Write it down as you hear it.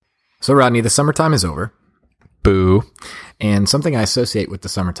So, Rodney, the summertime is over. Boo. And something I associate with the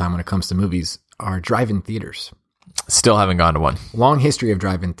summertime when it comes to movies are drive-in theaters. Still haven't gone to one. Long history of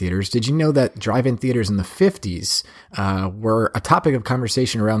drive-in theaters. Did you know that drive-in theaters in the 50s were a topic of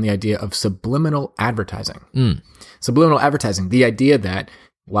conversation around the idea of subliminal advertising? Subliminal advertising, the idea that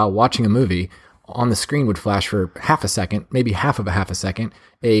while watching a movie, on the screen would flash for half a second, maybe half a second,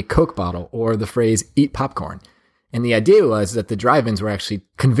 a Coke bottle or the phrase, eat popcorn. And the idea was that the drive-ins were actually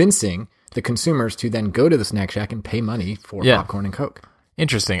convincing the consumers to then go to the snack shack and pay money for popcorn and Coke.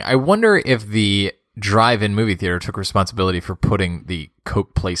 Interesting. I wonder if the drive-in movie theater took responsibility for putting the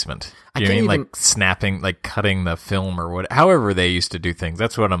Coke placement. You know what I mean? Like snapping, like cutting the film or what, however they used to do things.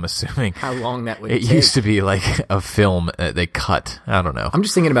 That's what I'm assuming. How long that would take. It used to be like a film they cut. I don't know. I'm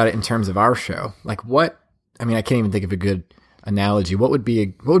just thinking about it in terms of our show. Like what, I mean, I can't even think of a good analogy. What would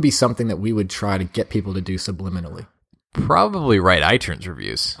be something that we would try to get people to do subliminally? Probably write iTunes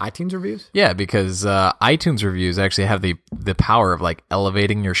reviews. iTunes reviews? Yeah, because iTunes reviews actually have the power of like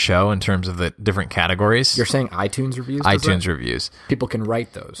elevating your show in terms of the different categories. You're saying iTunes reviews? iTunes reviews. People can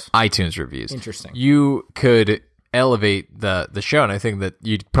write those. iTunes reviews. Interesting. You could elevate the show, and I think that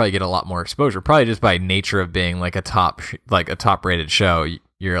you'd probably get a lot more exposure. Probably just by nature of being like a top rated show,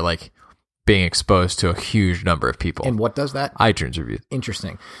 you're like being exposed to a huge number of people. And what does that? iTunes reviews.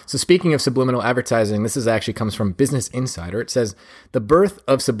 Interesting. So speaking of subliminal advertising, this actually comes from Business Insider. It says, the birth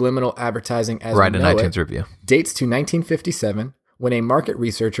of subliminal advertising as Write we an know iTunes it review. dates to 1957 when a market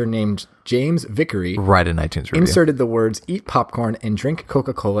researcher named James Vickery Write an iTunes review. inserted the words eat popcorn and drink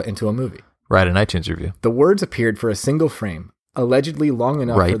Coca-Cola into a movie. Write an iTunes review. The words appeared for a single frame, allegedly long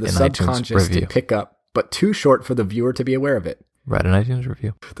enough for the subconscious to pick up, but too short for the viewer to be aware of it. Write an iTunes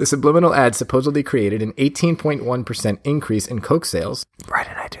review. The subliminal ad supposedly created an 18.1% increase in Coke sales. Write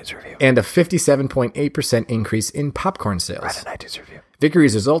an iTunes review. And a 57.8% increase in popcorn sales. Write an iTunes review.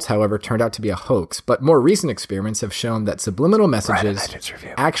 Vickery's results, however, turned out to be a hoax, but more recent experiments have shown that subliminal messages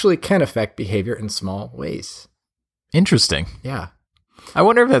actually can affect behavior in small ways. Interesting. Yeah. I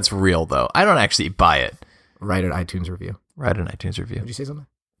wonder if that's real, though. I don't actually buy it. Write an iTunes review. Write an iTunes review. Did you say something?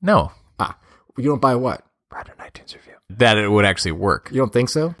 No. You don't buy what? Write an iTunes review. That it would actually work. You don't think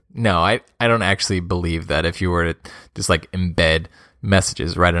so? No, I don't actually believe that if you were to just like embed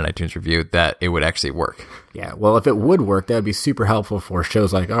messages, write an iTunes review, that it would actually work. Yeah, well, if it would work, that would be super helpful for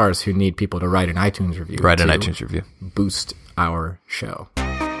shows like ours who need people to write an iTunes review. Write an iTunes review. Boost our show.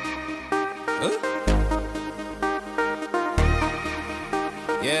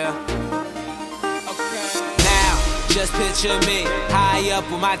 Yeah. Just picture me high up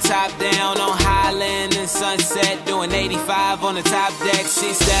with my top down on Highland and Sunset, doing 85 on the top deck.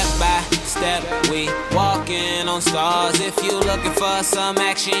 See, step by step, we walking on stars. If you looking for some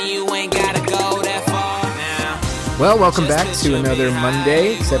action, you ain't gotta go that far now. Well, welcome back to another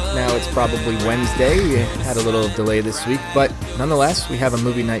Monday, except now it's probably Wednesday. We had a little delay this week, but nonetheless, we have a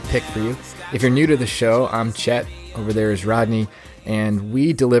movie night pick for you. If you're new to the show, I'm Chet. Over there is Rodney. And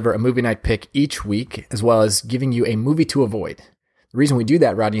we deliver a movie night pick each week, as well as giving you a movie to avoid. The reason we do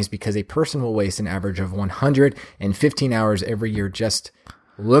that, Rodney, is because a person will waste an average of 115 hours every year just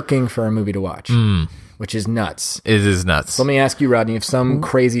looking for a movie to watch, which is nuts. It is nuts. So let me ask you, Rodney, if some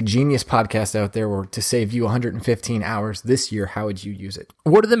crazy genius podcast out there were to save you 115 hours this year, how would you use it?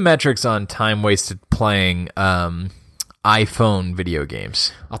 What are the metrics on time wasted playing iPhone video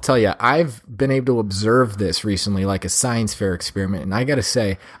games? I'll tell you, I've been able to observe this recently like a science fair experiment, and I gotta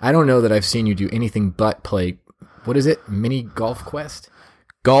say, I don't know that I've seen you do anything but play, what is it, Mini Golf Quest?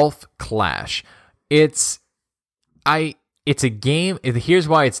 Golf Clash. It's a game, here's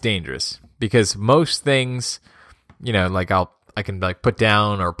why it's dangerous, because most things, you know, like I can like put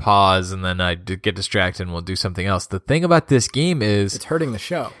down or pause and then I get distracted and we'll do something else. The thing about this game is it's hurting the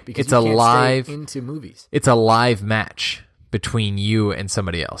show because it's you can't stay into movies. It's a live match between you and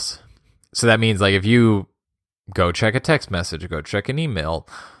somebody else. So that means like if you go check a text message, go check an email,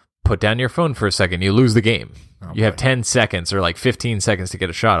 put down your phone for a second, you lose the game. You have 10 seconds or like 15 seconds to get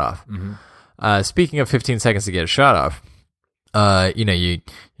a shot off. Mm-hmm. Speaking of 15 seconds to get a shot off,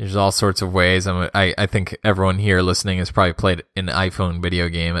 there's all sorts of ways. I think everyone here listening has probably played an iPhone video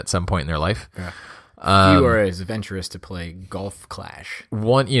game at some point in their life. Yeah. You are as adventurous to play Golf Clash.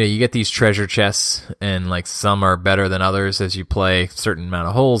 You get these treasure chests, and like some are better than others as you play certain amount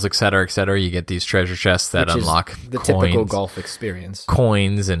of holes, et cetera, et cetera. You get these treasure chests that unlock the coins, typical golf experience.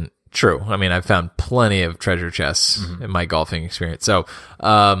 Coins and true. I mean, I've found plenty of treasure chests in my golfing experience. So,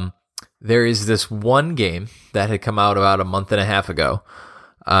 there is this one game that had come out about a month and a half ago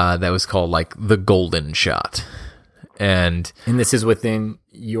that was called like The Golden Shot. And this is within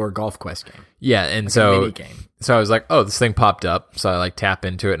your Golf Quest game. Yeah, and a so mini game. So I was like, oh, this thing popped up. So I like tap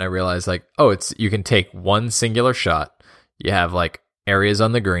into it and I realized like, oh, you can take one singular shot. You have like areas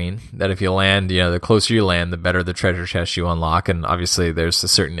on the green that if you land, the closer you land, the better the treasure chest you unlock. And obviously there's a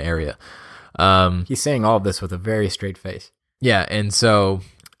certain area. He's saying all of this with a very straight face. Yeah, and so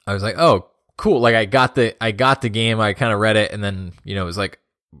I was like, oh, cool. Like I got the game. I kind of read it, and then it was like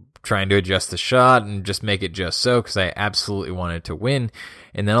trying to adjust the shot and just make it just so because I absolutely wanted to win.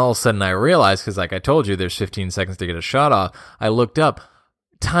 And then all of a sudden I realized, because like I told you, there's 15 seconds to get a shot off. I looked up,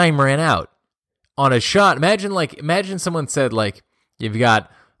 time ran out on a shot. Imagine someone said like, you've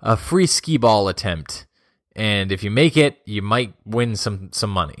got a free skee ball attempt, and if you make it, you might win some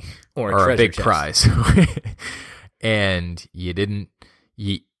money or a big prize. And you didn't.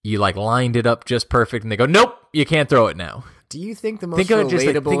 You like lined it up just perfect, and they go, nope, you can't throw it now. Do you think the most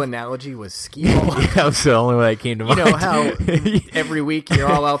relatable analogy was skee ball? Yeah, that was the only one that came to mind. You know how every week you're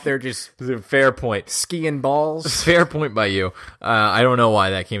all out there just fair point, skiing balls? Fair point by you. I don't know why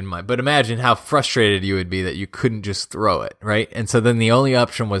that came to mind, but imagine how frustrated you would be that you couldn't just throw it, right? And so then the only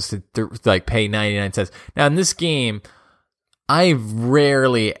option was to like pay 99 cents. Now in this game, I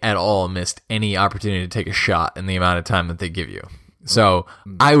rarely at all missed any opportunity to take a shot in the amount of time that they give you. So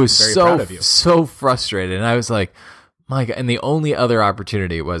I was so frustrated, and I was like, my God. And the only other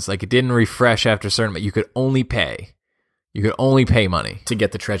opportunity was like it didn't refresh after a certain, but you could only pay money to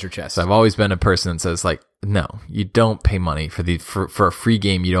get the treasure chest. So I've always been a person that says like, no, you don't pay money for a free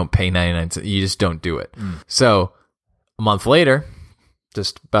game. You don't pay 99 cents. You just don't do it. So a month later,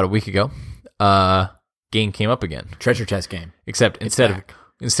 just about a week ago, game came up again. Treasure chest game. Except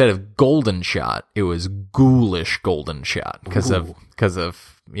instead of golden shot, it was ghoulish golden shot because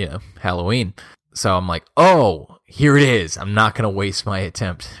of Halloween. So I'm like, oh, here it is. I'm not going to waste my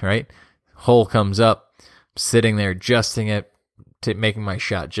attempt, right? Hole comes up, sitting there adjusting it, making my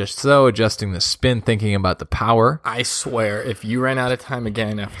shot just so, adjusting the spin, thinking about the power. I swear, if you ran out of time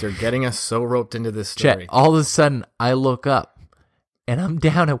again after getting us so roped into this story. Chet, all of a sudden, I look up. And I'm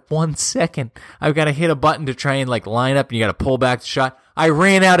down at 1 second. I've got to hit a button to try and like line up, and you got to pull back the shot. I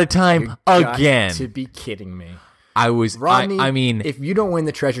ran out of time again. Got to be kidding me. I was. Rodney, I mean, if you don't win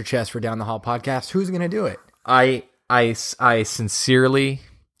the treasure chest for Down the Hall podcast, who's going to do it? I sincerely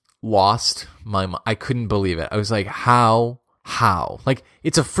lost my mind. I couldn't believe it. I was like, how? Like,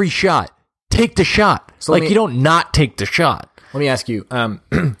 it's a free shot. Take the shot. So like, you don't not take the shot. Let me ask you,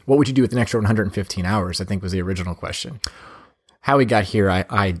 what would you do with an extra 115 hours? I think was the original question. How we got here,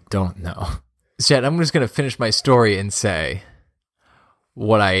 I don't know. Chet, I'm just going to finish my story and say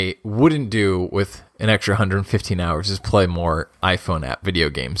what I wouldn't do with an extra 115 hours is play more iPhone app video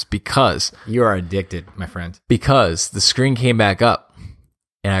games because... You are addicted, my friend. Because the screen came back up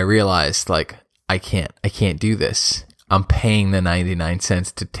and I realized, like, I can't do this. I'm paying the 99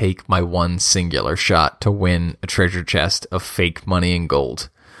 cents to take my one singular shot to win a treasure chest of fake money and gold.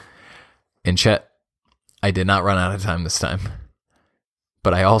 And Chet, I did not run out of time this time.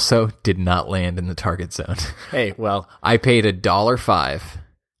 But I also did not land in the target zone. Hey, well, I paid $1.05.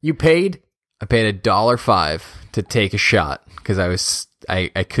 You paid? I paid $1.05 to take a shot because I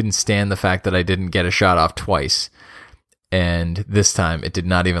couldn't stand the fact that I didn't get a shot off twice. And this time it did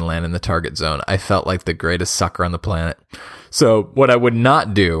not even land in the target zone. I felt like the greatest sucker on the planet. So what I would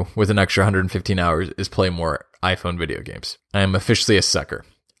not do with an extra 115 hours is play more iPhone video games. I am officially a sucker.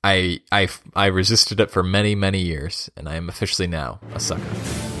 I resisted it for many, many years, and I am officially now a sucker.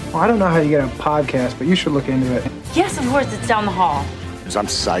 Well, I don't know how you get a podcast, but you should look into it. Yes, of course, it's down the hall. Because I'm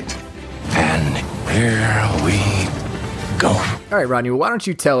psyched. And here we go. All right, Rodney, why don't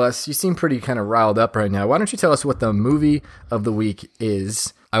you tell us, you seem pretty kind of riled up right now. Why don't you tell us what the movie of the week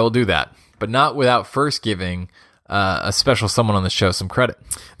is? I will do that, but not without first giving a special someone on the show some credit.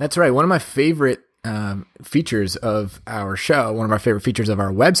 That's right. One of my favorite features of our show, one of our favorite features of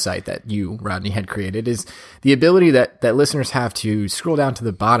our website that you, Rodney, had created is the ability that listeners have to scroll down to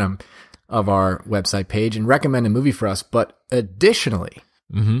the bottom of our website page and recommend a movie for us. But additionally,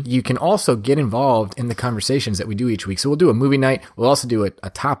 you can also get involved in the conversations that we do each week. So we'll do a movie night. We'll also do a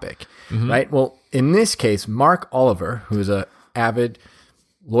topic, right? Well, in this case, Mark Oliver, who is a avid,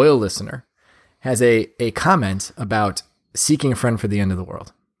 loyal listener, has a comment about Seeking a Friend for the End of the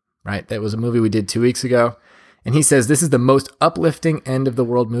World. Right? That was a movie we did 2 weeks ago. And he says, this is the most uplifting end of the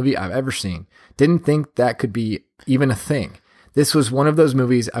world movie I've ever seen. Didn't think that could be even a thing. This was one of those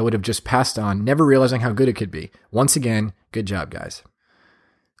movies I would have just passed on, never realizing how good it could be. Once again, good job, guys.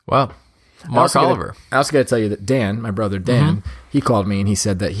 Wow. Mark Oliver. I also got to tell you that Dan, my brother Dan, he called me and he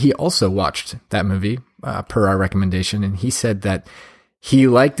said that he also watched that movie per our recommendation. And he said that he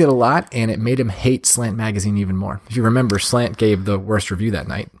liked it a lot, and it made him hate Slant Magazine even more. If you remember, Slant gave the worst review that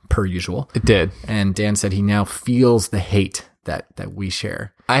night, per usual. It did. And Dan said he now feels the hate that we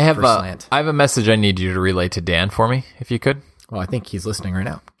share. I have for Slant. I have a message I need you to relay to Dan for me, if you could. Well, I think he's listening right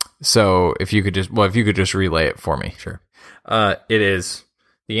now. So if you could just relay it for me. Sure. It is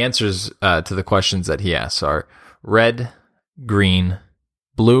the answers to the questions that he asks are red, green,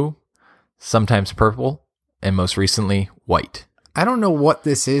 blue, sometimes purple, and most recently white. I don't know what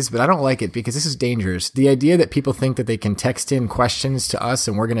this is, but I don't like it because this is dangerous. The idea that people think that they can text in questions to us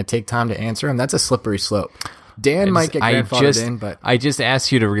and we're going to take time to answer them, that's a slippery slope. Dan might get grandfathered in, but I just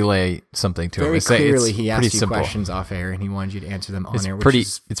asked you to relay something to him. very clearly he asked you simple. questions off air and he wanted you to answer them on air. It's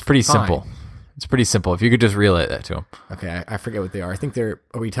pretty fine. simple. It's pretty simple. If you could just relay that to him. Okay, I forget what they are. I think are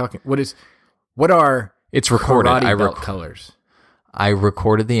we talking, what are It's recorded. karate belt colors? I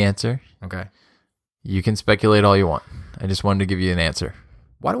recorded the answer. Okay. You can speculate all you want. I just wanted to give you an answer.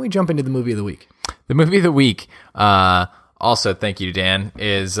 Why don't we jump into the movie of the week? The movie of the week, also, thank you, Dan,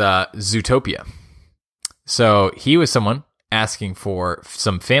 is Zootopia. So he was someone asking for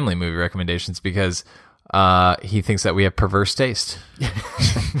some family movie recommendations because he thinks that we have perverse taste.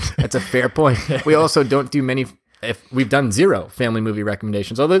 That's a fair point. We also don't do many. If we've done 0 family movie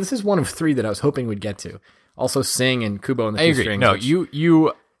recommendations, although this is one of 3 that I was hoping we'd get to. Also, Sing and Kubo and the I Two agree. Strings. No, which-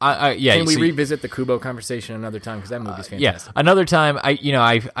 yeah. Can we revisit the Kubo conversation another time? Because that movie's Yeah, fantastic. another time.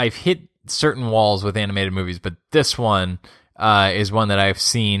 I've hit certain walls with animated movies, but this one is one that I've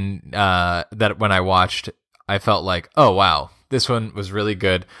seen that when I watched, I felt like, oh wow, this one was really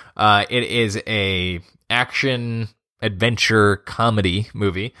good. It is a action adventure comedy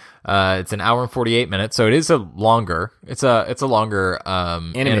movie. It's an hour and 48 minutes, so it is a longer. It's a longer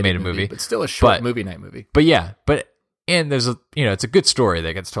animated movie, but still a short movie night movie. But yeah, and there's it's a good story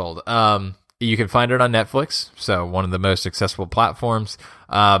that gets told. You can find it on Netflix, so one of the most accessible platforms.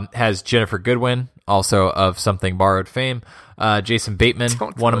 Has Jennifer Goodwin, also of Something Borrowed fame. Jason Bateman,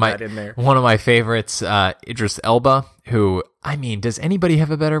 one of my favorites. Idris Elba, who, I mean, does ananybody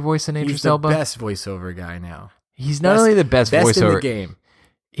have a better voice than Idris Elba? He's the best voiceover guy now. He's not only the best voiceover in the game.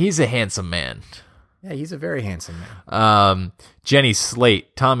 He's a handsome man. Yeah, he's a very handsome man. Jenny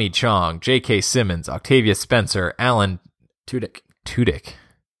Slate, Tommy Chong, J.K. Simmons, Octavia Spencer, Alan Tudyk,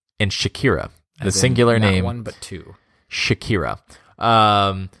 and Shakira. The As in singular not name. one, but 2. Shakira.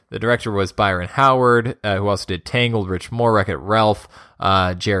 The director was Byron Howard, who also did Tangled, Rich Moore, Wreck-It Ralph,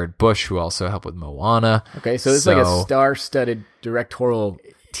 Jared Bush, who also helped with Moana. Okay, so it's like a star-studded directorial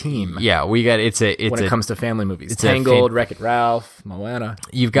team. Yeah, we got when it comes to family movies. It's Tangled, Wreck-It Ralph, Moana.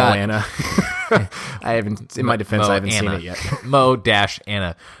 You've got Moana. I haven't. In my defense, I haven't seen it yet.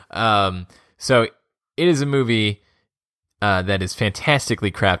 Mo-Anna. So it is a movie that is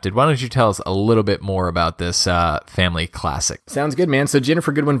fantastically crafted. Why don't you tell us a little bit more about this family classic? Society good, man. So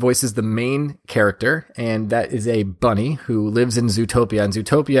Jennifer Goodwin voices the main character, and that is a bunny who lives in Zootopia. And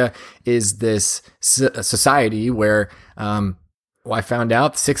Zootopia is this society where I found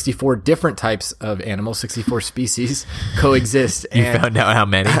out 64 different types of animals, 64 species coexist. You found out how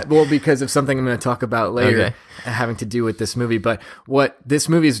many? Well, because of something I'm going to talk about later. Okay. Having to do with this movie. But what this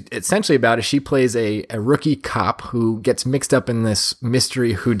movie is essentially about is she plays a rookie cop who gets mixed up in this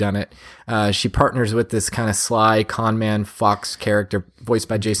mystery whodunit. She partners with this kind of sly con man Fox character voiced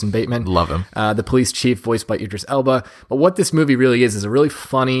by Jason Bateman. Love him. The police chief voiced by Idris Elba. But what this movie really is a really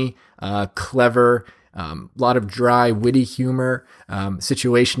funny, clever, lot of dry, witty humor,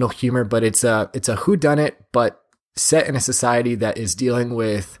 situational humor, but it's a whodunit, but set in a society that is dealing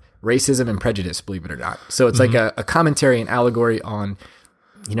with racism and prejudice, believe it or not. So it's like a commentary and allegory on,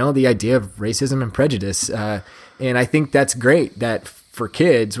 the idea of racism and prejudice. And I think that's great that for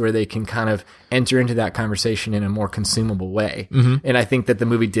kids where they can kind of enter into that conversation in a more consumable way. And I think that the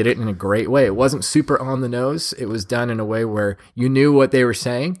movie did it in a great way. It wasn't super on the nose. It was done in a way where you knew what they were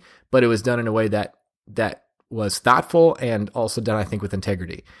saying, but it was done in a way that was thoughtful and also done, I think, with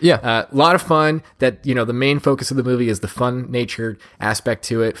integrity. Yeah. A lot of fun. That, the main focus of the movie is the fun-natured aspect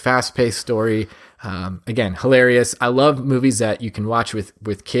to it. Fast-paced story. Again, hilarious. I love movies that you can watch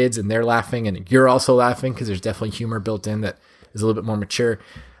with kids and they're laughing and you're also laughing because there's definitely humor built in that is a little bit more mature.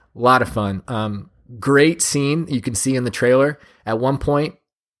 A lot of fun. Great scene you can see in the trailer. At one point,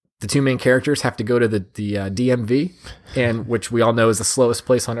 the 2 main characters have to go to the DMV, and which we all know is the slowest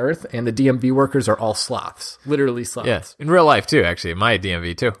place on earth, and the DMV workers are all sloths, literally sloths. Yes, in real life too, actually, my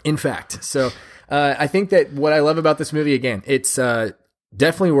DMV too. In fact, so I think that what I love about this movie, again, it's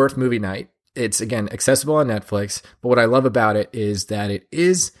definitely worth movie night. It's, again, accessible on Netflix, but what I love about it is that it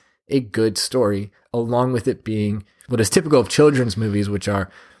is a good story, along with it being what is typical of children's movies, which are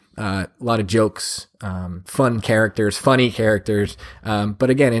A lot of jokes, fun characters, funny characters. But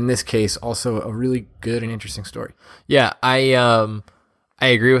again, in this case, also a really good and interesting story. Yeah, I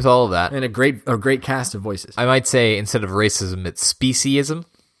agree with all of that. And a great cast of voices. I might say instead of racism, it's speciesism.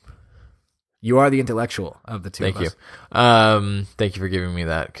 You are the intellectual of the two of us. Thank you. Thank you for giving me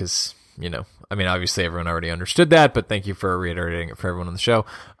that because, obviously everyone already understood that, but thank you for reiterating it for everyone on the show.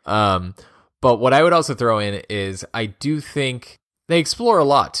 But what I would also throw in is I do think they explore a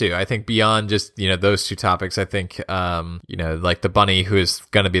lot too. I think beyond just, those two topics, I think, like the bunny who is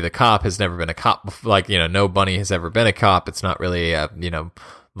going to be the cop has never been a cop. No bunny has ever been a cop. It's not really, the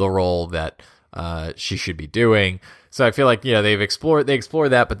role that she should be doing. So I feel like, they explore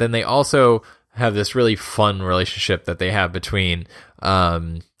that, but then they also have this really fun relationship that they have between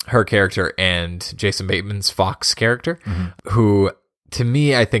her character and Jason Bateman's Fox character, who to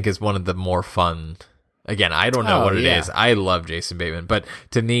me, I think is one of the more fun. Again, I don't know what it is. I love Jason Bateman, but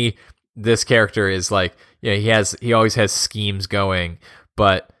to me, this character is like, he always has schemes going,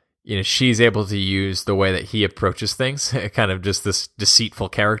 but she's able to use the way that he approaches things, kind of just this deceitful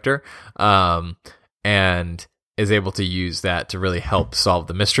character, and is able to use that to really help solve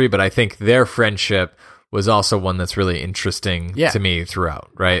the mystery. But I think their friendship was also one that's really interesting to me throughout,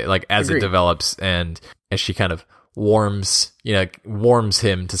 right? Like as it develops and as she kind of warms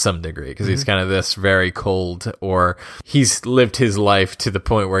him to some degree because he's kind of this very cold, or he's lived his life to the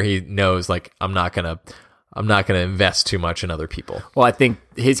point where he knows like I'm not gonna invest too much in other people. Well, I think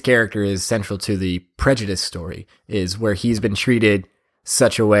his character is central to the Prejudice story, is where he's been treated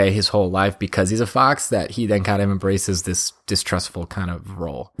such a way his whole life because he's a fox that he then kind of embraces this distrustful kind of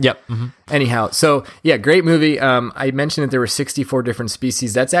role. Yep. Anyhow, so yeah, great movie. I mentioned that there were 64 different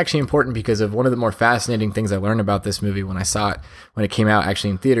species. That's actually important because of one of the more fascinating things I learned about this movie when I saw it, when it came out actually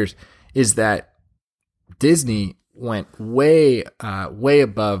in theaters, is that Disney went way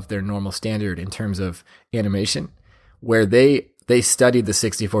above their normal standard in terms of animation, where they studied the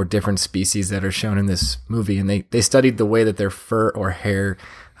 64 different species that are shown in this movie, and they studied the way that their fur or hair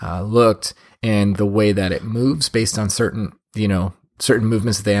looked and the way that it moves based on certain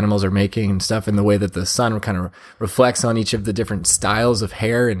movements that the animals are making and stuff, and the way that the sun kind of reflects on each of the different styles of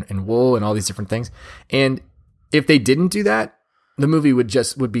hair and wool and all these different things. And if they didn't do that, the movie would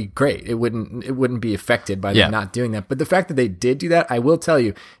be great. It wouldn't be affected by them not doing that. But the fact that they did do that, I will tell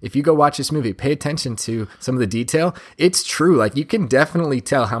you, if you go watch this movie, pay attention to some of the detail. It's true. Like you can definitely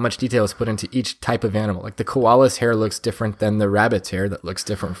tell how much detail is put into each type of animal. Like the koala's hair looks different than the rabbit's hair, that looks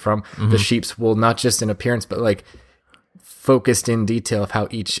different from the sheep's wool, not just in appearance, but like focused in detail of how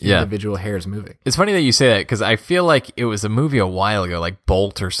each individual hair is moving. It's funny that you say that because I feel like it was a movie a while ago, like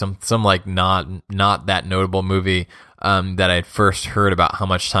Bolt or some like not that notable movie that I'd first heard about how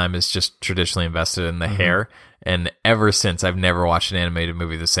much time is just traditionally invested in the hair. And ever since, I've never watched an animated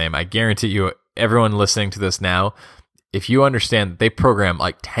movie the same. I guarantee you, everyone listening to this now, if you understand that they program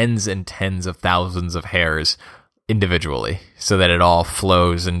like tens and tens of thousands of hairs individually so that it all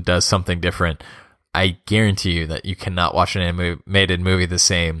flows and does something different, I guarantee you that you cannot watch an animated movie the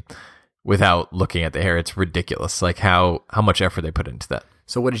same without looking at the hair. It's ridiculous, like how much effort they put into that.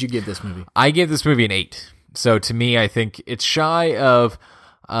 So what did you give this movie? I gave this movie an 8. So to me, I think it's shy of,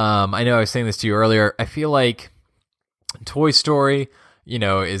 I know I was saying this to you earlier, I feel like Toy Story,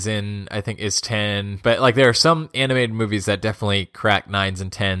 is 10, but like there are some animated movies that definitely crack 9s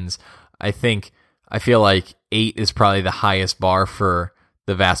and 10s. I feel like 8 is probably the highest bar for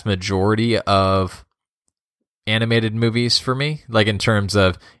the vast majority of animated movies for me, like in terms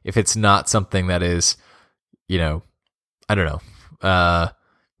of if it's not something that is, I don't know,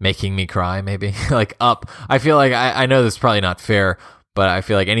 making me cry, maybe like Up. I feel like I know this is probably not fair, but I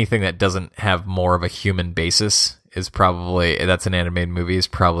feel like anything that doesn't have more of a human basis that's an animated movie, is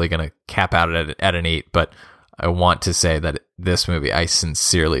probably going to cap out at an 8. But I want to say that this movie I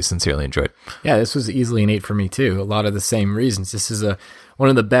sincerely enjoyed. Yeah, this was easily an 8 for me too. A lot of the same reasons. This is one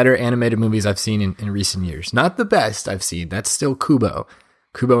of the better animated movies I've seen in recent years. Not the best I've seen. That's still Kubo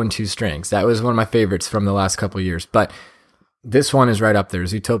and Two Strings. That was one of my favorites from the last couple of years. But this one is right up there.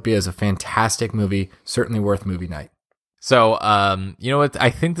 Zootopia is a fantastic movie, certainly worth movie night. So, you know what? I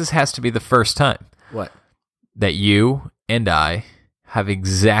think this has to be the first time. What? That you and I have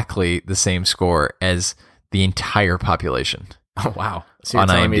exactly the same score as the entire population. Oh, wow. So on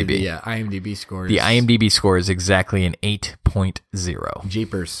IMDb. The IMDb score is... The IMDb score is exactly an 8.0.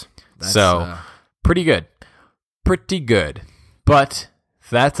 Jeepers. So, pretty good. Pretty good. But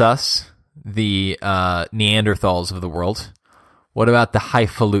that's us, the Neanderthals of the world. What about the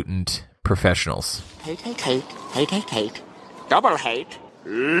highfalutin professionals? Hate. Double hate.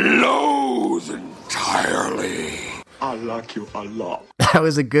 Loathe entirely. I like you a lot. That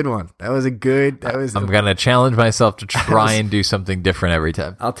was a good one. I'm gonna challenge myself to try and do something different every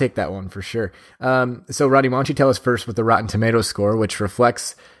time. I'll take that one for sure. So, Rodney, why don't you tell us first what the Rotten Tomatoes score, which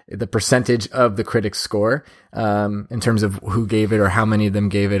reflects the percentage of the critics' score in terms of who gave it or how many of them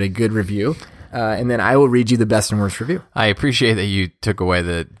gave it a good review. And then I will read you the best and worst review. I appreciate that you took away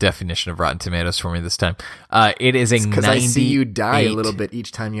the definition of Rotten Tomatoes for me this time. It is a 98%. Because I see you die a little bit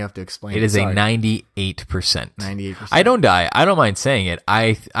each time you have to explain it. It is Sorry. a 98%. 98%. I don't die. I don't mind saying it.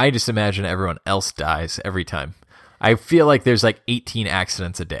 I just imagine everyone else dies every time. I feel like there's like 18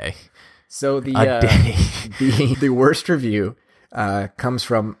 accidents a day. So the day. the worst review comes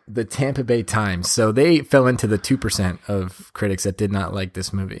from the Tampa Bay Times. So they fell into the 2% of critics that did not like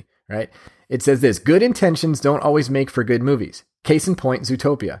this movie, right? It says this: good intentions don't always make for good movies. Case in point,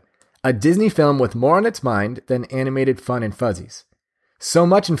 Zootopia, a Disney film with more on its mind than animated fun and fuzzies. So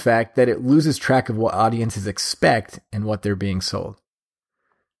much, in fact, that it loses track of what audiences expect and what they're being sold.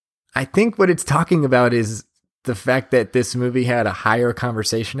 I think what it's talking about is the fact that this movie had a higher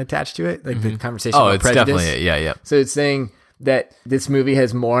conversation attached to it, like the conversation about it's prejudice. definitely it. Yeah. So it's saying that this movie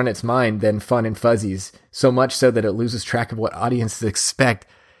has more on its mind than fun and fuzzies, so much so that it loses track of what audiences expect.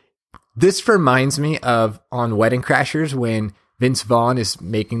 This reminds me of on Wedding Crashers when Vince Vaughn is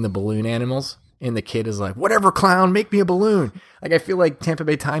making the balloon animals and the kid is like, whatever, clown, make me a balloon. Like, I feel like Tampa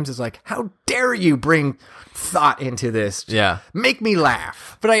Bay Times is like, how dare you bring thought into this? Yeah. Make me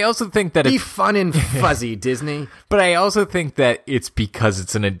laugh. But I also think that Be fun and fuzzy, Disney. But I also think that it's because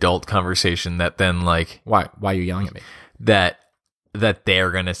it's an adult conversation that then like Why are you yelling at me? that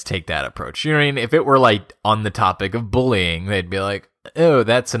they're going to take that approach. You know what I mean? If it were like on the topic of bullying, they'd be like, oh,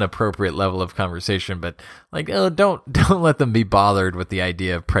 that's an appropriate level of conversation. But like, oh, don't let them be bothered with the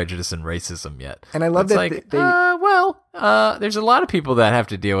idea of prejudice and racism yet. And I love it's that like, there's a lot of people that have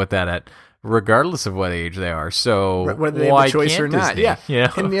to deal with that regardless of what age they are. So whether they why have a choice can't or not. Disney? Yeah. You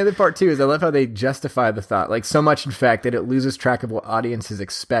know? And the other part too is I love how they justify the thought, like so much in fact that it loses track of what audiences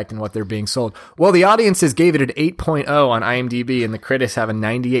expect and what they're being sold. Well, the audiences gave it an 8.0 on IMDb and the critics have a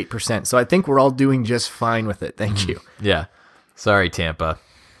 98%. So I think we're all doing just fine with it. Thank you. Yeah. Sorry, Tampa.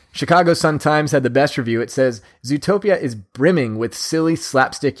 Chicago Sun-Times had the best review. It says, Zootopia is brimming with silly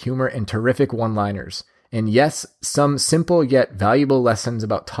slapstick humor and terrific one-liners. And yes, some simple yet valuable lessons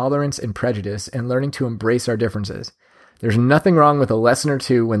about tolerance and prejudice and learning to embrace our differences. There's nothing wrong with a lesson or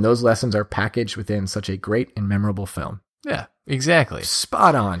two when those lessons are packaged within such a great and memorable film. Yeah, exactly.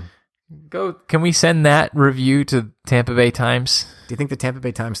 Spot on. Can we send that review to Tampa Bay Times? Do you think the Tampa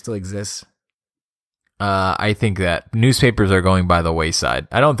Bay Times still exists? I think that newspapers are going by the wayside.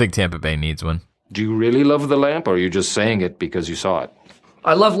 I don't think Tampa Bay needs one. Do you really love the lamp, or are you just saying it because you saw it?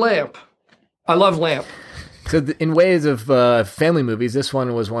 I love Lamp. So in ways of family movies, this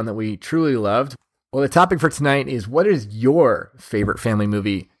one was one that we truly loved. Well, the topic for tonight is, what is your favorite family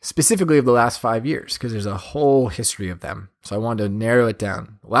movie, specifically of the last 5 years? Because there's a whole history of them. So I wanted to narrow it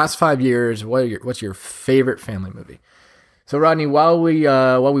down. Last 5 years, what's your favorite family movie? So Rodney, while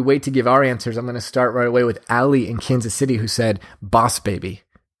we wait to give our answers, I'm going to start right away with Allie in Kansas City, who said Boss Baby,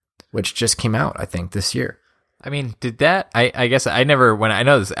 which just came out, I think, this year. I mean, did that? I guess I never. I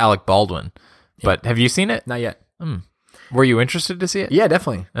know this is Alec Baldwin, but have you seen it? Not yet. Were you interested to see it? Yeah,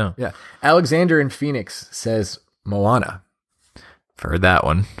 definitely. Oh. Yeah. Alexander in Phoenix says Moana. I've heard that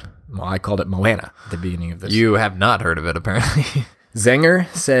one. Well, I called it Moana at the beginning of this. You have not heard of it, apparently. Zenger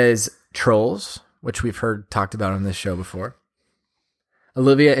says Trolls, which we've heard talked about on this show before.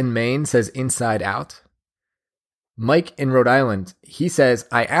 Olivia in Maine says Inside Out. Mike in Rhode Island, he says,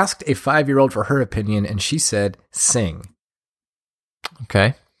 I asked a 5-year-old for her opinion, and she said Sing.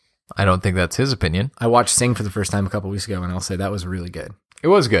 Okay. I don't think that's his opinion. I watched Sing for the first time a couple weeks ago, and I'll say that was really good. It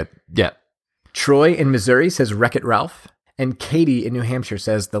was good. Yeah. Troy in Missouri says Wreck-It Ralph. And Katie in New Hampshire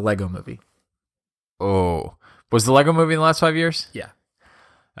says The Lego Movie. Oh. Was the Lego Movie in the last 5 years? Yeah.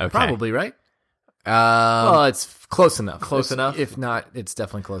 Okay. Probably, right? Well, it's close enough. Close enough? If not, it's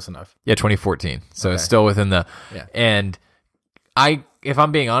definitely close enough. Yeah, 2014. So it's Okay. still within the... Yeah. And if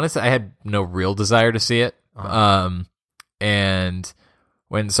I'm being honest, I had no real desire to see it. And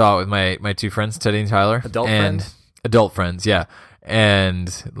went and saw it with my two friends, Teddy and Tyler. Adult friends, yeah.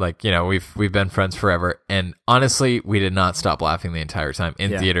 And like, we've been friends forever. And honestly, we did not stop laughing the entire time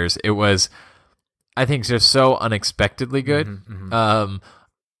in theaters. It was, I think, just so unexpectedly good.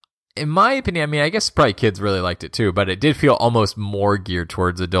 In my opinion, I mean, I guess probably kids really liked it too, but it did feel almost more geared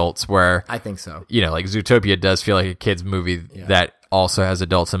towards adults where, I think so. like Zootopia does feel like a kid's movie that also has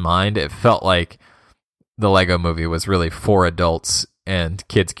adults in mind. It felt like the Lego Movie was really for adults and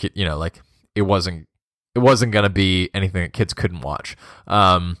kids, like it wasn't going to be anything that kids couldn't watch.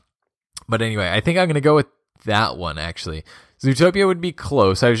 But anyway, I think I'm going to go with that one, actually. Zootopia would be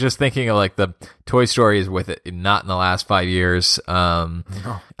close. I was just thinking of like the Toy Stories with it, not in the last 5 years. I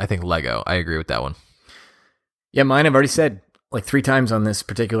think Lego. I agree with that one. Yeah, mine I've already said like 3 times on this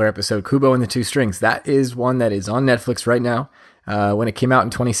particular episode. Kubo and the Two Strings. That is one that is on Netflix right now. When it came out in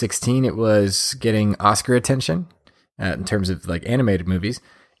 2016, it was getting Oscar attention in terms of like animated movies.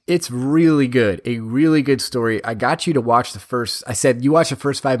 It's really good. A really good story. I got you to watch I said, you watch the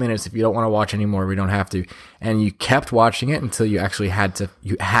first 5 minutes. If you don't want to watch anymore, we don't have to. And you kept watching it until you actually had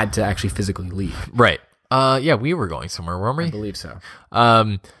to actually physically leave. Right. Yeah, we were going somewhere, weren't we? I believe so.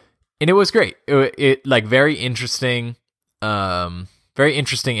 And it was great. It like very interesting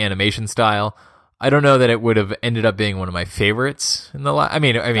animation style. I don't know that it would have ended up being one of my favorites in the I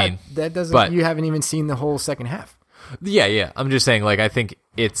mean, that doesn't, but you haven't even seen the whole second half. Yeah. I'm just saying, like, I think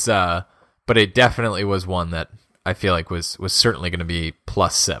it's, but it definitely was one that I feel like was certainly going to be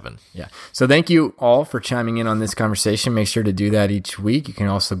 +7. Yeah. So thank you all for chiming in on this conversation. Make sure to do that each week. You can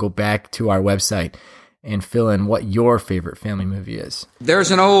also go back to our website and fill in what your favorite family movie is. There's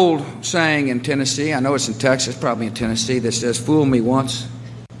an old saying in Tennessee, I know it's in Texas, probably in Tennessee, that says, "Fool me once,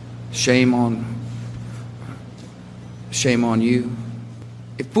 shame on you.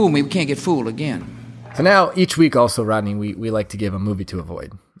 If fool me, we can't get fooled again." So now, each week also, Rodney, we like to give a movie to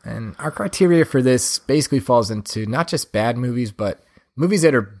avoid. And our criteria for this basically falls into not just bad movies, but movies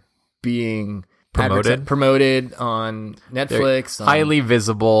that are being promoted on Netflix. They're highly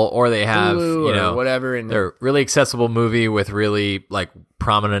visible, or they have, Hulu or whatever. And they're really accessible movie with really like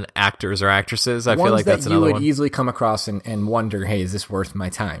prominent actors or actresses. I feel like that's another one. You would easily come across and wonder, hey, is this worth my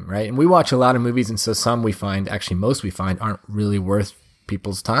time, right? And we watch a lot of movies, and so some we find, actually most we find, aren't really worth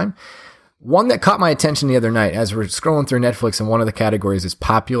people's time. One that caught my attention the other night as we're scrolling through Netflix, and one of the categories is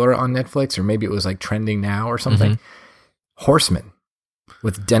popular on Netflix, or maybe it was like trending now or something. Mm-hmm. Horseman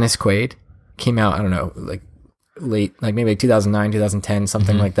with Dennis Quaid came out, I don't know, like late, like maybe like 2009, 2010,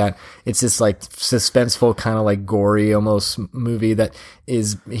 something like that. It's this like suspenseful, kind of like gory almost movie that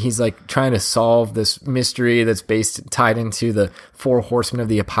he's like trying to solve this mystery that's tied into the 4 horsemen of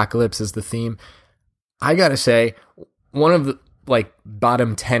the apocalypse as the theme. I gotta say, one of the like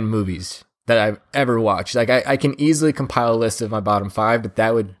bottom 10 movies that I've ever watched. Like I can easily compile a list of my bottom 5, but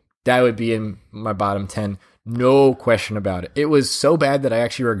that would be in my bottom 10. No question about it. It was so bad that I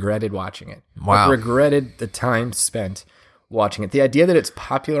actually regretted watching it. Wow. I regretted the time spent watching it. The idea that it's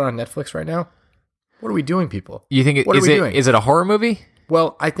popular on Netflix right now, what are we doing, people? You think is it a horror movie?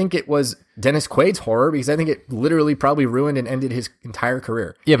 Well, I think it was Dennis Quaid's horror, because I think it literally probably ruined and ended his entire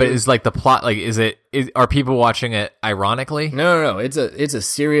career. Yeah, but it's like the plot, like are people watching it ironically? No. It's a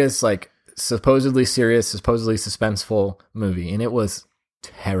serious, like supposedly suspenseful movie, and it was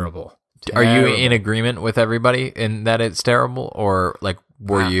terrible. Are you in agreement with everybody in that it's terrible, or like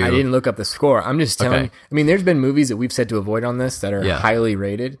were you? I didn't look up the score. I'm just telling you. I mean, there's been movies that we've said to avoid on this that are highly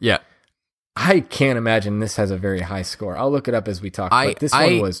rated. Yeah. I can't imagine this has a very high score. I'll look it up as we talk, but this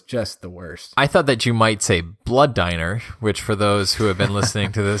one was just the worst. I thought that you might say Blood Diner, which for those who have been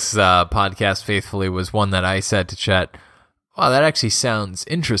listening to this podcast faithfully was one that I said to Chet, wow, that actually sounds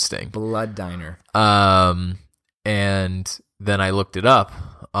interesting. Blood Diner. And then I looked it up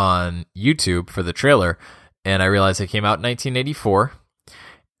on YouTube for the trailer, and I realized it came out in 1984.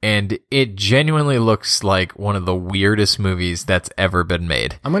 And it genuinely looks like one of the weirdest movies that's ever been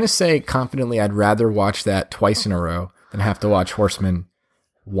made. I'm going to say confidently I'd rather watch that twice in a row than have to watch Horseman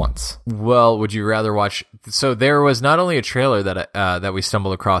once. Well, would you rather watch... So there was not only a trailer that we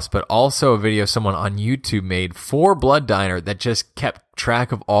stumbled across, but also a video someone on YouTube made for Blood Diner that just kept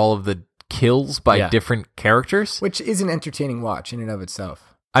track of all of the kills by different characters. Which is an entertaining watch in and of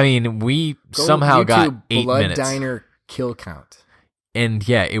itself. I mean, we somehow got 8 Blood minutes. Blood Diner kill count. And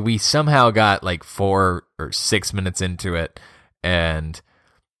yeah, we somehow got like 4 or 6 minutes into it. And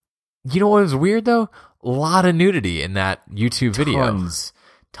you know what was weird though? A lot of nudity in that YouTube video.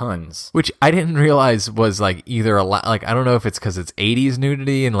 Tons. Which I didn't realize was like either a lot. Like, I don't know if it's because it's 80s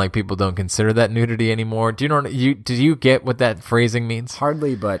nudity and like people don't consider that nudity anymore. Do you know, did you get what that phrasing means?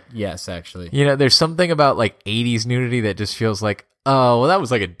 Hardly, but yes, actually. You know, there's something about like 80s nudity that just feels like, oh, well, that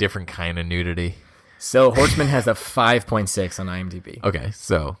was like a different kind of nudity. So Horseman has a 5.6 on IMDb. Okay,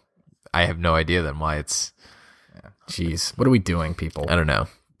 so I have no idea then why it's... Jeez, what are we doing, people? I don't know.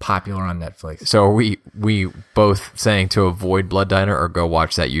 Popular on Netflix. So are we both saying to avoid Blood Diner or go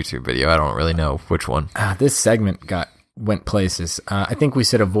watch that YouTube video? I don't really know which one. This segment went places. I think we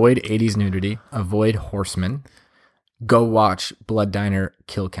said avoid 80s nudity, avoid Horseman, go watch Blood Diner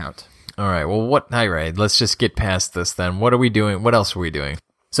kill count. All right, well, all right, let's just get past this then. What are we doing? What else are we doing?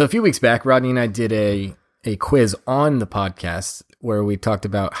 So a few weeks back, Rodney and I did a a quiz on the podcast where we talked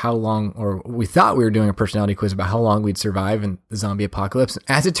about how long, or we thought we were doing a personality quiz about how long we'd survive in the zombie apocalypse.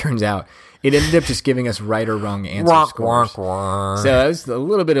 As it turns out, it ended up just giving us right or wrong answer scores. So it was a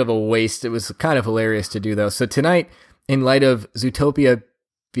little bit of a waste. It was kind of hilarious to do, though. So tonight, in light of Zootopia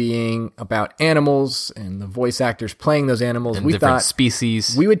being about animals and the voice actors playing those animals, And we different thought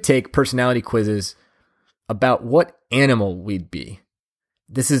species. we would take personality quizzes about what animal we'd be.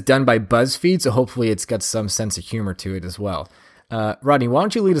 This is done by BuzzFeed, so hopefully it's got some sense of humor to it as well. Rodney, why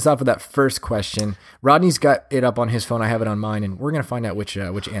don't you lead us off with that first question? Rodney's got it up on his phone. I have it on mine, and we're going to find out which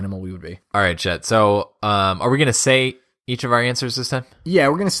animal we would be. All right, Chet. So are we going to say each of our answers this time? Yeah,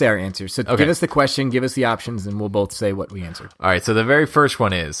 we're going to say our answers. So Okay. give us the question, give us the options, and we'll both say what we answered. All right, so the very first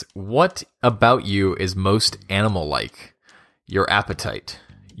one is, what about you is most animal-like? Your appetite,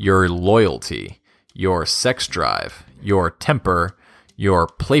 your loyalty, your sex drive, your temper, your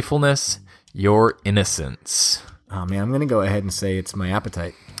playfulness, your innocence. Oh, man, I'm going to go ahead and say it's my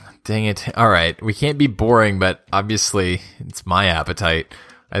appetite. Dang it. All right, we can't be boring, but obviously it's my appetite.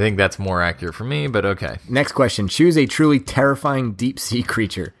 I think that's more accurate for me, but okay. Next question. Choose a truly terrifying deep-sea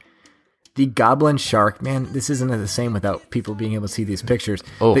creature. The goblin shark. Man, this isn't the same without people being able to see these pictures.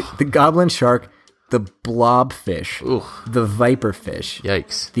 Oh. The goblin shark, the blobfish, Ooh. the viperfish,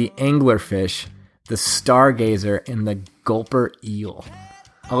 Yikes. the anglerfish, the stargazer, and the gulper eel.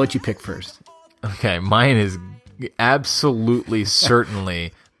 I'll let you pick first. Okay, mine is absolutely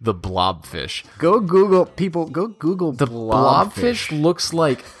certainly the blobfish. Go Google, people, go Google The blobfish looks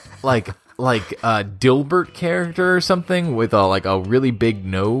like a Dilbert character or something with a really big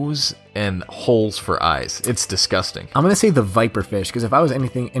nose and holes for eyes. It's disgusting. I'm going to say the viperfish, because if I was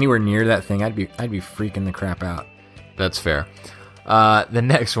anywhere near that thing, I'd be freaking the crap out. That's fair. The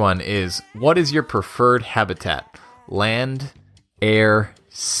next one is, what is your preferred habitat? Land, air,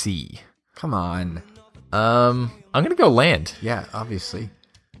 sea. Come on. I'm gonna go land. Yeah, obviously.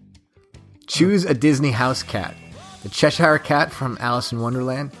 Choose a Disney house cat. The Cheshire Cat from Alice in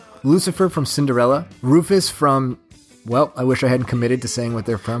Wonderland, Lucifer from Cinderella, Rufus from, well, I wish I hadn't committed to saying what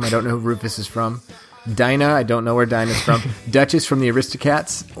they're from. I don't know who Rufus is from. Dinah, I don't know where Dinah's from. Duchess from the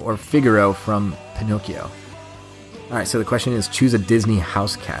Aristocats, or Figaro from Pinocchio. All right, so the question is, choose a Disney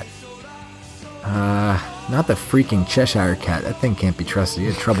house cat. Not the freaking Cheshire Cat. That thing can't be trusted.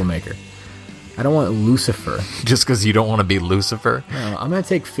 He's a troublemaker. I don't want Lucifer. Just because you don't want to be Lucifer. No, I'm going to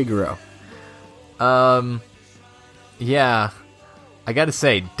take Figaro. Yeah, I gotta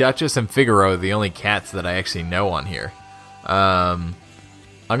say, Duchess and Figaro are the only cats that I actually know on here. I'm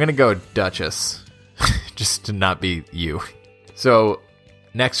gonna go Duchess, just to not be you. So,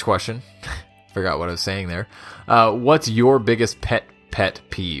 next question. Forgot what I was saying there. What's your biggest pet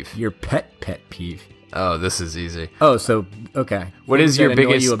peeve? Your pet peeve. Oh, this is easy. Oh, so, okay. What Things is your that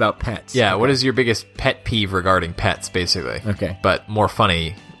annoy biggest- you about pets? Yeah, Okay. what is your biggest pet peeve regarding pets, basically? Okay. But more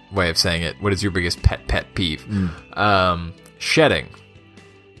funny way of saying it. What is your biggest pet peeve? Shedding,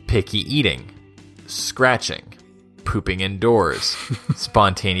 picky eating, scratching, pooping indoors,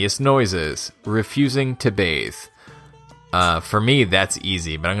 spontaneous noises, refusing to bathe. For me, that's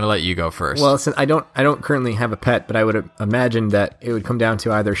easy, but I'm going to let you go first. Well, since I don't currently have a pet, but I would imagine that it would come down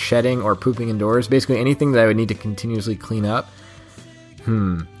to either shedding or pooping indoors. Basically, anything that I would need to continuously clean up.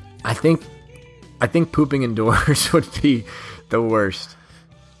 I think pooping indoors would be the worst.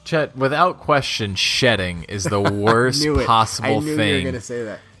 Chet, without question, shedding is the worst Knew it. possible I knew thing. you were going to say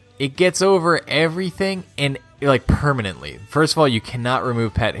that. It gets over everything and like permanently. First of all, you cannot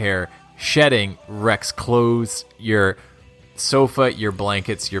remove pet hair. Shedding wrecks clothes, your sofa, your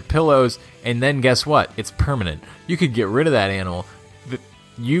blankets, your pillows, and then guess what? It's permanent. You could get rid of that animal.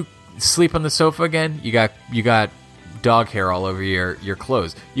 You sleep on the sofa again, you got dog hair all over your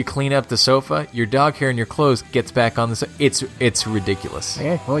clothes. You clean up the sofa, your dog hair and your clothes gets back on the sofa. It's ridiculous.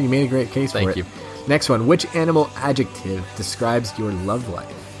 Okay, well, you made a great case for it. Thank you. Next one. Which animal adjective describes your love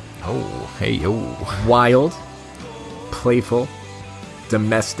life? Oh, hey, yo. Wild, playful,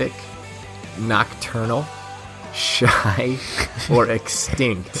 domestic, nocturnal, shy, or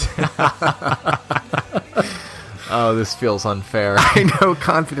extinct? Oh, this feels unfair. I know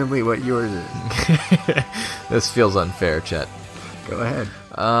confidently what yours is. This feels unfair, Chet. Go ahead.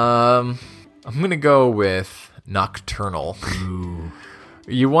 I'm gonna go with nocturnal.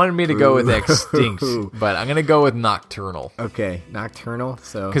 You wanted me to go with extinct, but I'm gonna go with nocturnal Okay, nocturnal.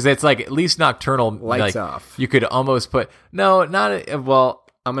 So because it's like at least nocturnal. Lights like, off. You could almost put no, not well.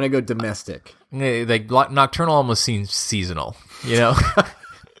 I'm gonna go domestic. Like nocturnal almost seems seasonal. You know.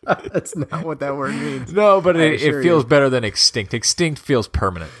 That's not what that word means. No, but I it assure feels you. better than extinct. Extinct feels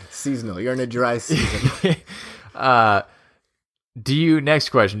permanent. Seasonal. You're in a dry season. Next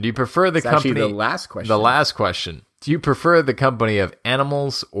question. Do you prefer the It's company? actually the last question. The last question. Do you prefer the company of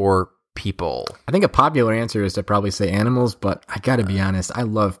animals or people? I think a popular answer is to probably say animals, but I got to be honest. I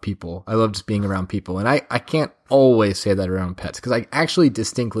love people. I love just being around people. And I can't always say that around pets because I actually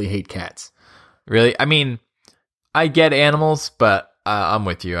distinctly hate cats. Really? I mean, I get animals, but I'm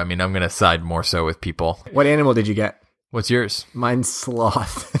with you. I mean, I'm going to side more so with people. What animal did you get? What's yours? Mine's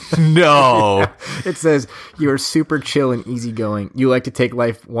sloth. No. It says, you are super chill and easygoing. You like to take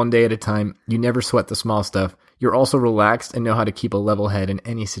life one day at a time. You never sweat the small stuff. You're also relaxed and know how to keep a level head in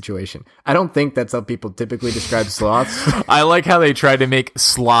any situation. I don't think that's how people typically describe sloths. I like how they tried to make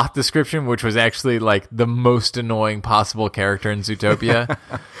sloth description, which was actually like the most annoying possible character in Zootopia,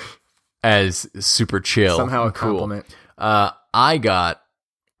 as super chill. Somehow a and cool. compliment. I got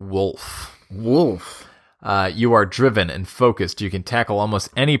wolf. Wolf. You are driven and focused. You can tackle almost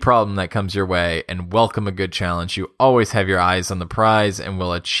any problem that comes your way and welcome a good challenge. You always have your eyes on the prize and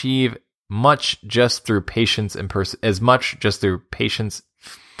will achieve much just through patience and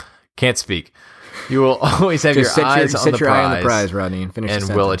can't speak. You will always have Just your eyes on the eye on the prize, Rodney, and finish the and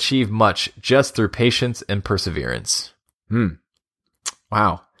sentence. will achieve much just through patience and perseverance.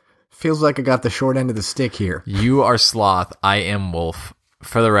 Wow. Feels like I got the short end of the stick here. You are sloth. I am wolf.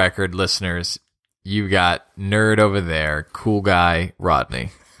 For the record, listeners, you got nerd over there, cool guy Rodney.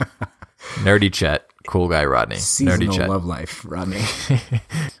 Nerdy Chet, cool guy Rodney. Seasonal Nerdy Chet. love life, Rodney.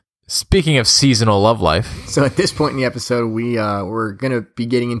 Speaking of seasonal love life, So at this point in the episode, we're going to be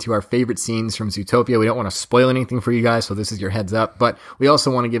getting into our favorite scenes from Zootopia. We don't want to spoil anything for you guys, so this is your heads up. But we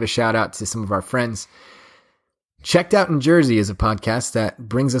also want to give a shout out to some of our friends. Checked Out in Jersey is a podcast that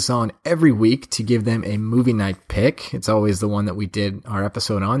brings us on every week to give them a movie night pick. It's always the one that we did our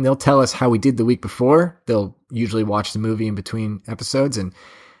episode on. They'll tell us how we did the week before. They'll usually watch the movie in between episodes and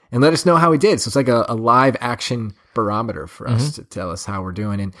let us know how we did. So it's like a live action barometer for us to tell us how we're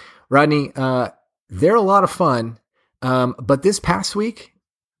doing. And Rodney, they're a lot of fun. But this past week,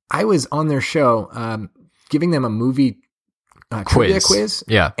 I was on their show giving them a movie trivia quiz.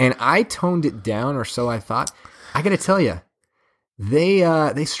 Yeah. And I toned it down, or so I thought. I got to tell you,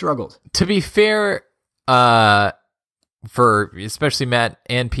 they struggled. To be fair, for especially Matt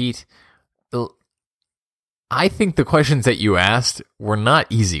and Pete, I think the questions that you asked were not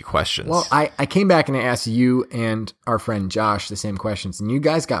easy questions. Well, I came back and I asked you and our friend Josh the same questions, and you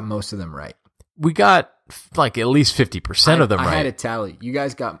guys got most of them right. We got like at least 50% of them right. I had a tally. You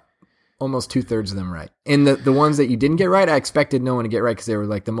guys got almost 2/3 of them right. And the ones that you didn't get right, I expected no one to get right because they were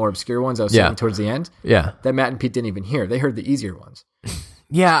like the more obscure ones I was saying towards the end. Yeah. That Matt and Pete didn't even hear. They heard the easier ones.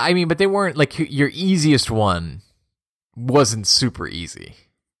 Yeah, I mean, but they weren't like your easiest one wasn't super easy.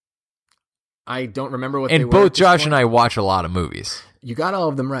 I don't remember what they were. And both at this Josh point. and I watch a lot of movies. You got all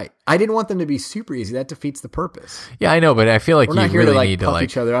of them right. I didn't want them to be super easy. That defeats the purpose. Yeah, I know, but I feel like We're you not here really to like need to puff like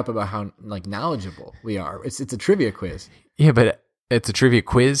each other up about how like knowledgeable we are. It's a trivia quiz. Yeah, but it's a trivia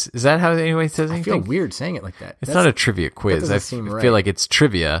quiz. Is that how anyone says I anything? feel weird saying it like that. It's not a trivia quiz. doesn't I seem feel right. like it's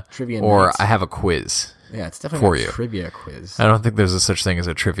trivia or nights. I have a quiz. Yeah, it's definitely for not you. a trivia quiz. I don't think there's a such thing as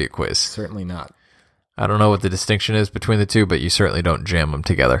a trivia quiz. Certainly not. I don't know what the distinction is between the two, but you certainly don't jam them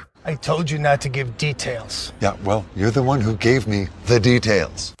together. I told you not to give details. Yeah, well, you're the one who gave me the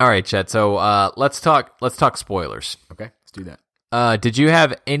details. All right, Chet. So let's talk spoilers. Okay, let's do that. Did you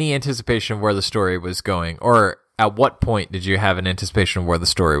have any anticipation of where the story was going, or at what point did you have an anticipation of where the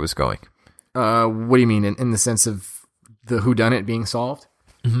story was going? What do you mean in the sense of the whodunit being solved?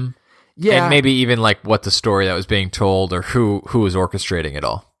 Mm-hmm. Yeah, and maybe even like what the story that was being told, or who was orchestrating it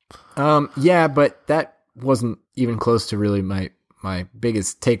all. Yeah, but that wasn't even close to really my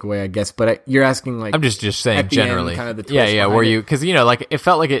biggest takeaway, I guess. But you're asking like I'm just saying at the generally, end, kind of the twist yeah. behind Were it. you because like it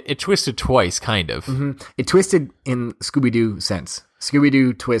felt like it twisted twice, kind of. Mm-hmm. It twisted in Scooby-Doo sense.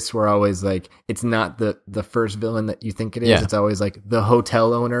 Scooby-Doo twists were always like it's not the first villain that you think it is. Yeah. It's always like the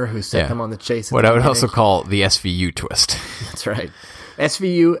hotel owner who set them on the chase. At What the I would beginning. also call the SVU twist. That's right.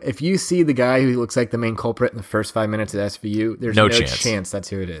 SVU, if you see the guy who looks like the main culprit in the first 5 minutes of SVU, there's no chance that's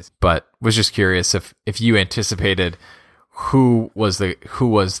who it is. But was just curious if you anticipated who was the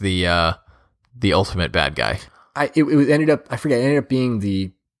ultimate bad guy. It ended up being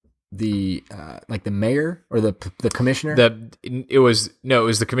the like the mayor or the commissioner. It was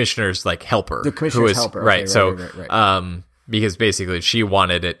the commissioner's like helper. The commissioner's helper. Okay, right. So right. Because basically she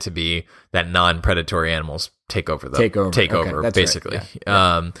wanted it to be that non-predatory animals take over, Okay, basically.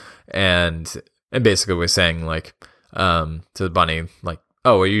 Right. And basically was saying like to the bunny like,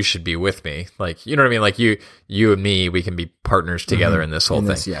 oh, well, you should be with me. Like, you know what I mean? Like you and me, we can be partners together in this whole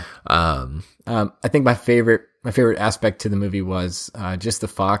thing. Yeah. I think my favorite aspect to the movie was just the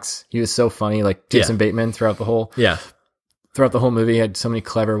fox. He was so funny, like Jason Bateman throughout the whole. Yeah. throughout the whole movie, he had so many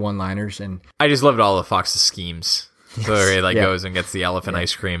clever one-liners, and I just loved all of Fox's schemes. So he Yeah. goes and gets the elephant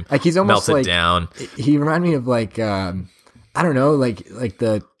ice cream, like he's almost melts it down. He reminded me of I don't know, like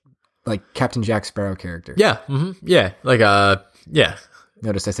the Captain Jack Sparrow character. Yeah, yeah, yeah.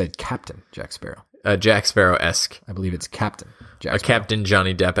 Notice I said Captain Jack Sparrow. Jack Sparrow-esque. I believe it's Captain Jack A Sparrow. Captain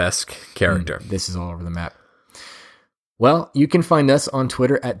Johnny Depp-esque character. This is all over the map. Well, you can find us on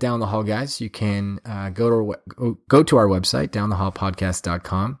Twitter at Down the Hall Guys. You can go to our website,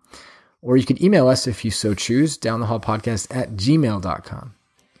 downthehallpodcast.com, or you can email us if you so choose, downthehallpodcast@gmail.com.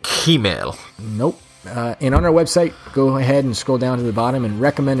 Email. Nope. And on our website, go ahead and scroll down to the bottom and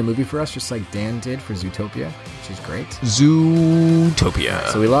recommend a movie for us, just like Dan did for Zootopia, which is great. Zootopia.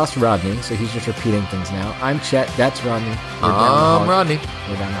 So we lost Rodney, so he's just repeating things now. I'm Chet. That's Rodney. I'm Rodney.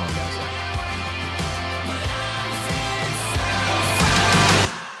 We're Down the Hall Guys.